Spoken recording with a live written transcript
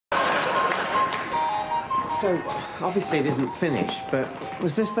So, obviously it isn't finished, but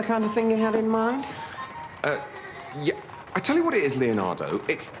was this the kind of thing you had in mind? Yeah. I tell you what it is, Leonardo.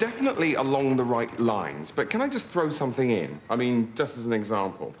 It's definitely along the right lines, but can I just throw something in? I mean, just as an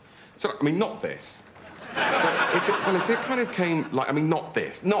example. So, I mean, not this. But if it kind of came, like, I mean, not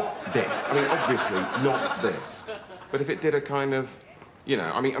this. Not this. I mean, obviously, not this. But if it did a kind of, you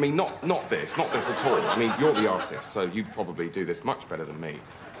know, I mean, not this at all. I mean, you're the artist, so you'd probably do this much better than me.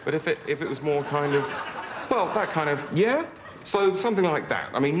 But if it was more kind of, well, that kind of, yeah? So something like that.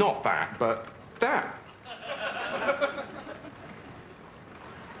 I mean, not that, but that.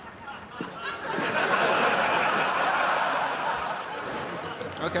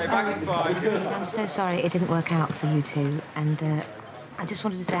 OK, back in 5. I'm so sorry it didn't work out for you two, and I just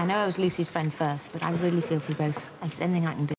wanted to say, I know I was Lucy's friend first, but I really feel for you both. If there's anything I can do...